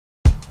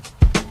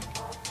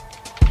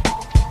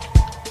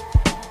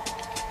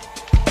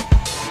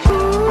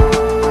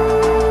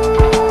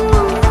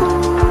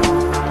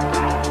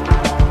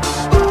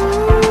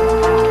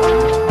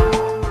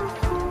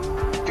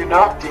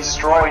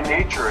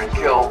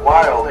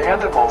wild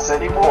animals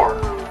anymore.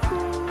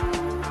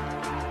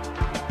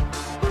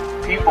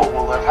 People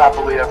will live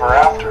happily ever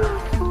after.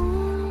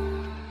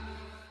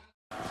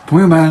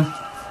 朋友们，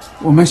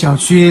我们小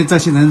区这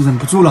些人忍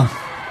不住了，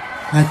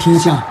来听一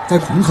下，在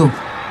狂吼，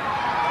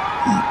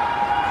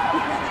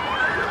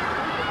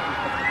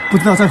不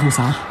知道在吼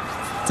啥，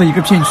这一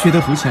个片区都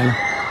吼起来了，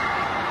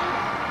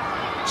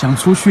想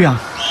出去啊。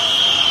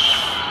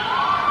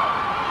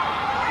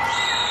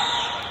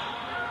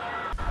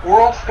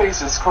 World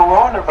faces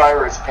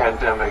coronavirus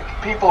pandemic.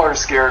 People are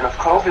scared of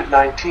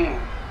COVID-19.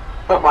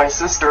 But my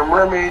sister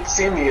mermaid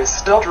Simi is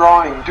still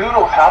drawing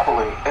doodle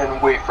happily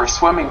and wait for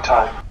swimming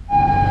time.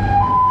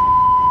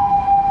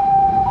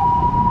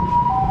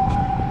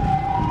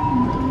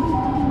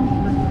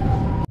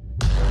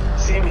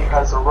 Simi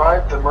has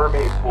arrived the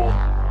mermaid pool.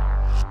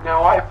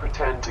 Now I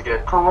pretend to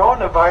get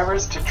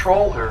coronavirus to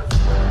troll her.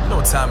 You know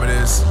what time it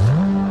is.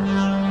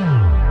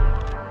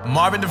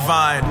 Marvin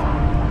Devine.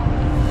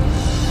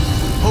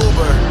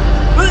 Hoover.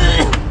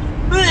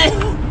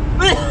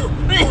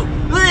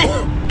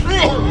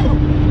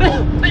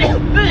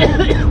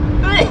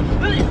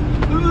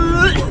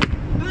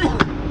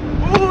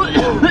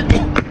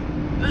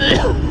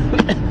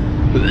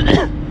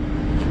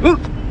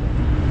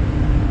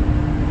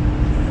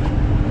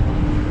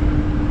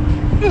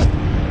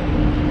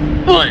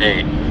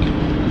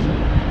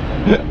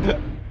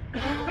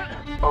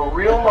 A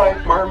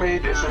real-life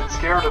mermaid isn't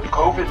scared of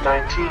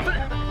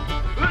COVID-19.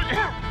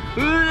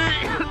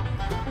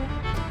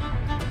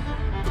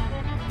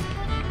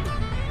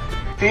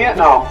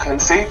 Vietnam can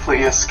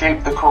safely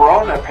escape the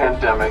corona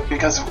pandemic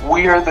because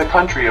we are the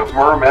country of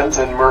mermen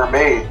and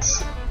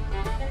mermaids.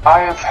 I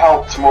have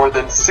helped more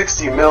than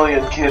 60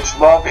 million kids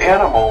love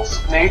animals,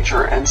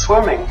 nature, and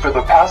swimming for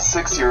the past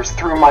 6 years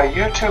through my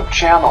YouTube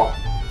channel.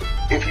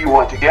 If you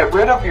want to get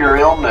rid of your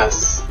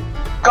illness,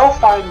 go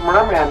find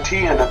Merman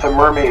TIUN at the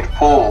mermaid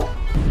pool.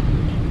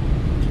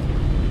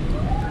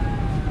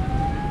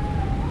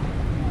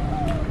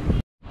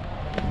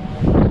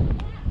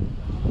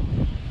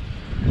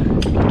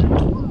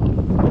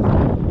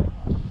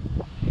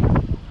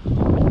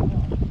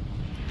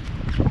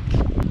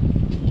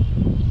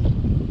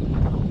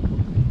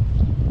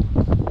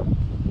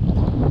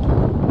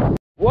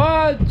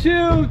 One,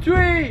 two,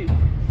 three.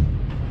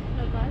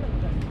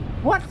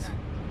 What?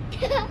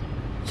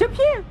 Chip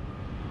here.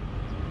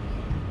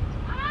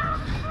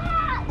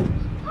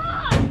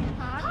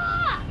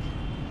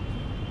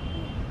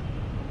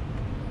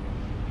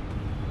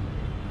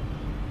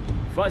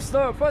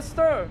 Faster,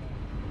 faster.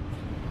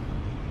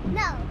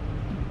 No.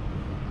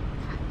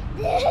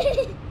 You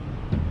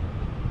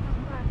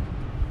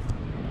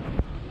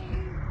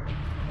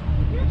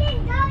can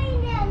go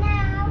in there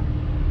now.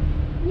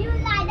 You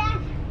like that.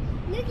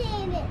 Look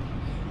in it.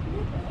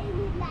 Look in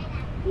it like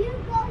that. You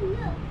go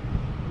look.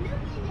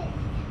 Look in it.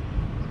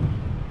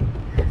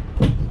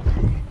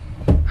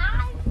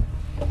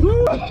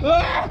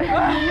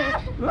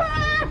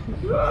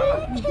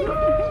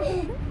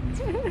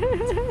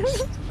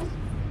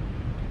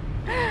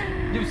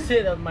 You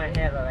sit on my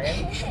head,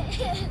 alright?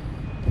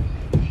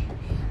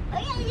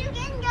 Okay, you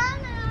can go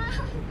now.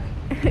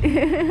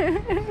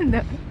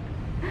 No.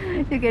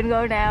 You can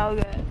go now.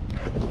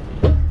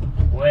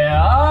 Where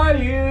are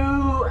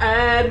you,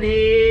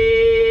 Annie?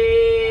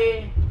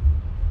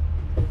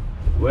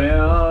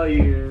 Where are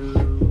you?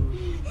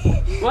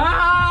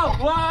 Wow!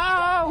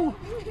 Wow!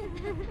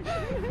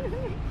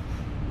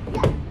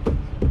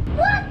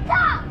 What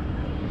the?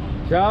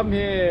 Come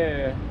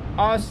here,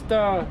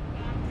 Oster.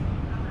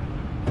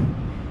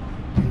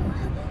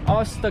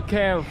 Oster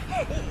Cave.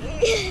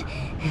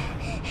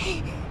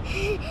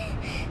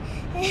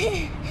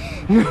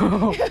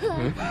 No.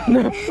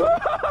 No.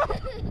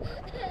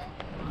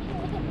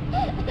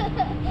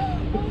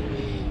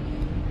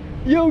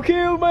 You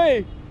kill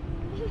me.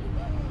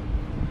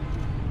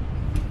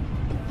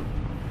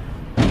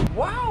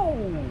 Wow.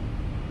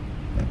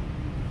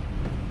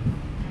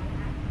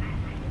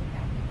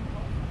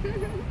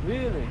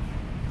 Really?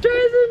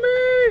 Chasing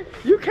me!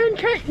 You can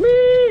catch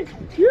me!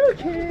 You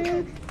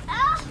can!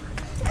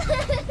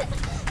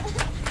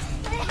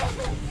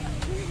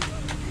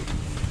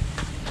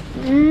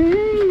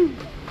 Mm.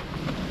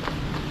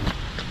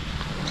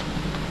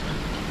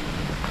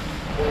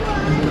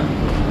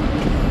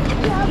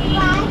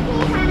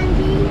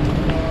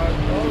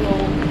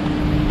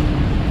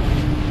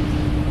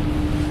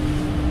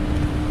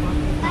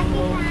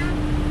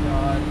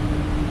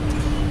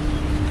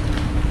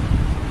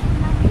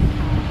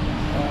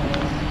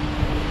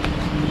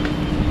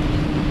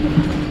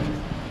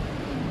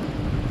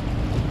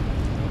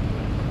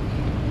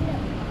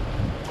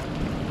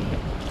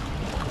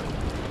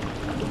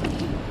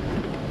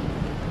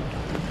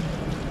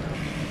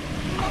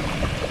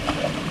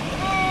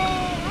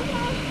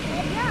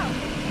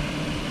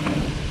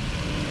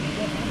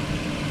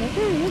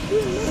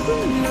 I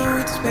know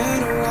it's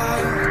been a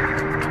while.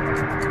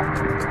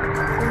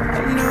 I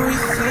know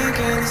you're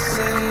thinking the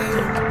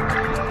same,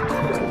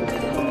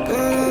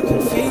 but I've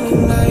been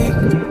feeling like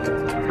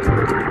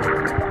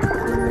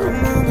a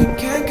moment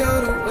can't go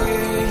to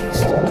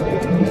waste.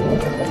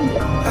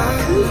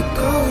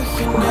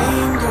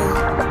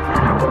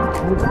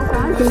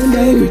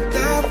 Maybe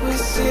that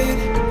was it.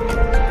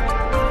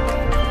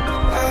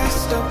 I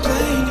stopped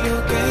playing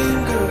your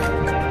game, girl.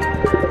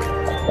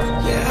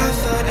 Yeah, I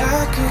thought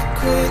I could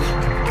quit.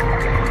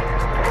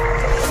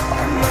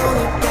 I'm all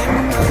up in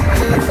my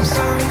head. I'm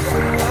sorry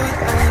for what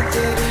I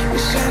did.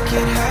 Wish I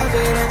could have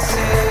it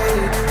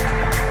unsaid.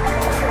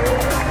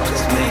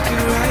 Just make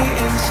it right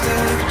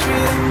instead of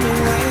treating me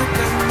like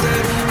I'm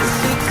dead. Is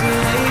it too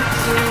late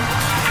to?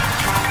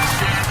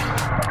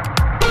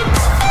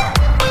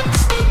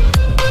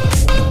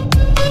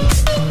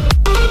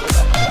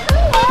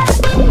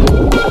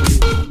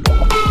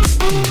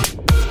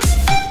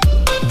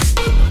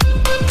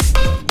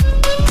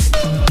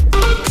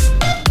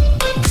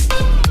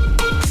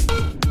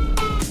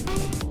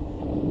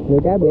 Người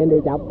cá bị anh đi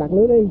chọc tạt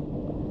lưới đi.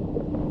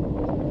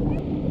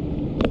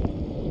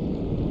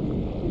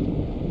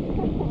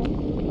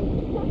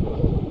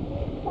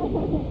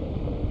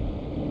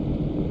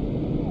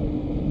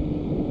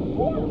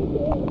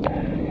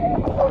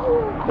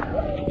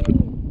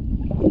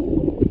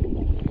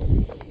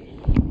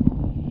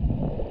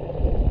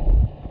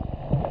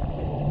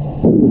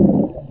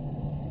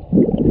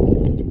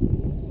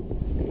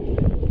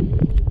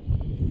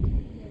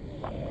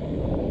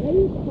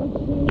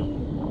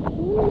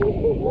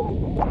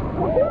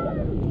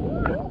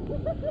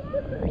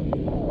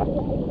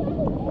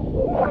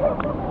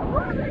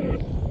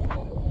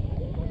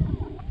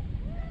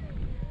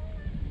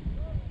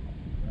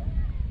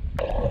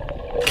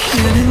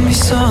 Killing me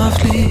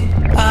softly,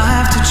 I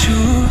have to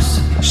choose.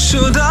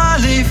 Should I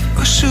leave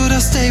or should I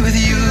stay with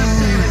you?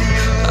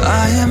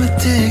 I am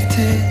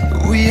addicted,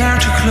 we are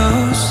too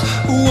close.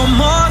 One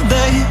more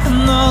day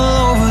and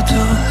I'll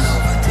overdose.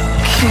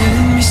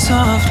 Killing me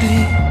softly,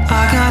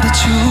 I gotta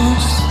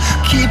choose.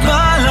 Keep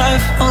my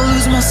life or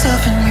lose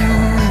myself in you.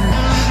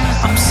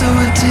 I'm so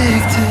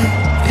addicted,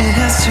 it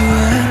has to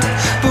end.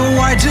 But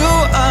why do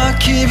I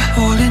keep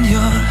holding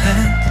your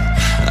hand?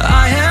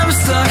 I am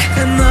stuck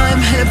and I'm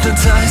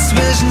hypnotized.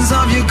 Visions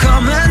of you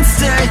come and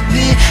stay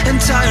the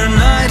entire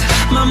night.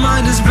 My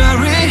mind is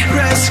buried,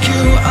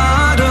 rescue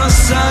out of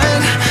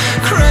sight.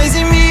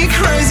 Crazy me,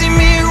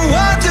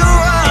 what do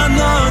I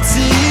not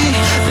see?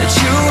 That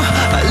you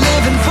are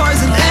living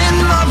poison in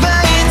my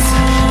veins.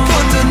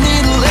 Put the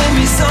needle in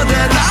me so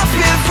that I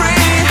feel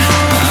free.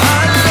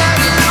 I let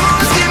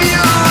loose, give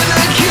you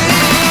the key.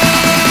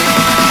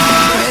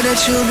 Pray that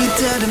you'll be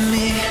dead to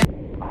me.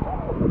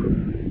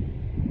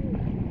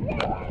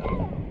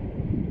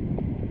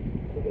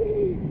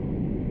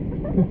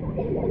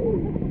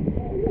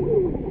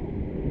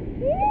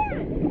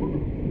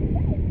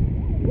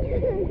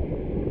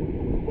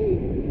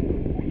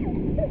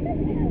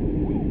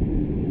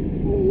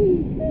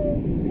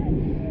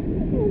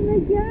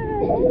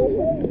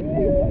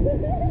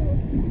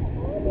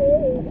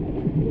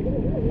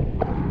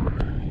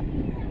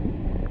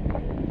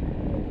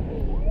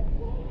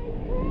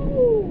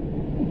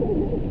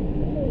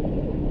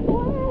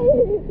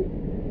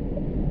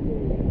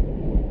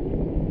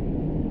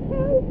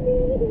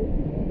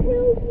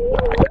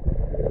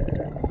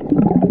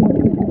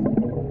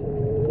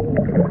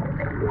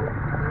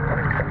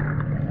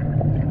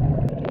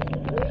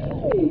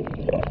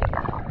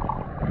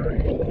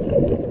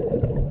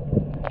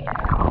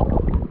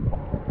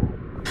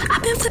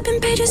 I've been flipping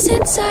pages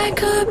since I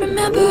could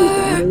remember.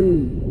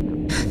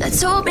 That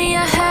told me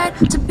I had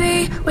to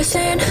be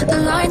within the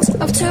lines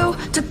of 2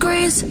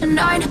 degrees and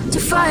 9 to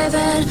 5.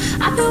 And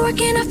I've been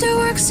working after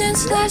work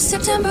since last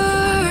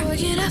September.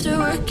 Working after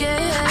work,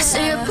 yeah. I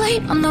stay up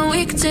late on the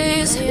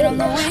weekdays.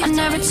 I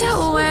never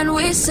tell when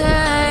we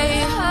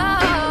say.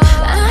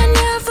 I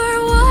never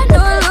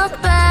wanna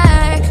look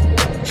back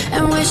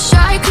and wish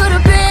I could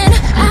have been.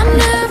 I'm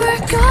never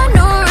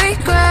gonna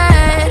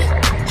regret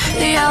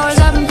the hours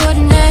I've been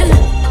putting in.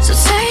 So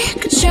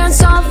take a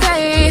chance on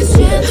faith.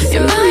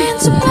 Your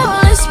mind's a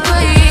bonus,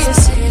 please.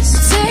 So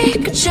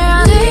take a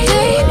chance,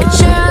 take a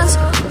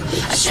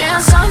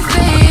chance on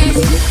faith.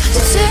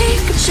 So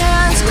take a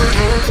chance,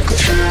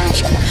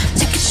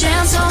 take a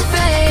chance on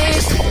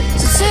faith.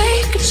 So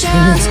take a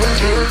chance.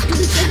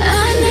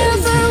 I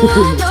never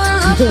wanna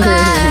look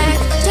back.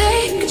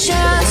 Take a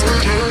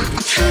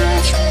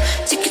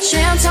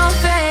chance on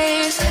faith.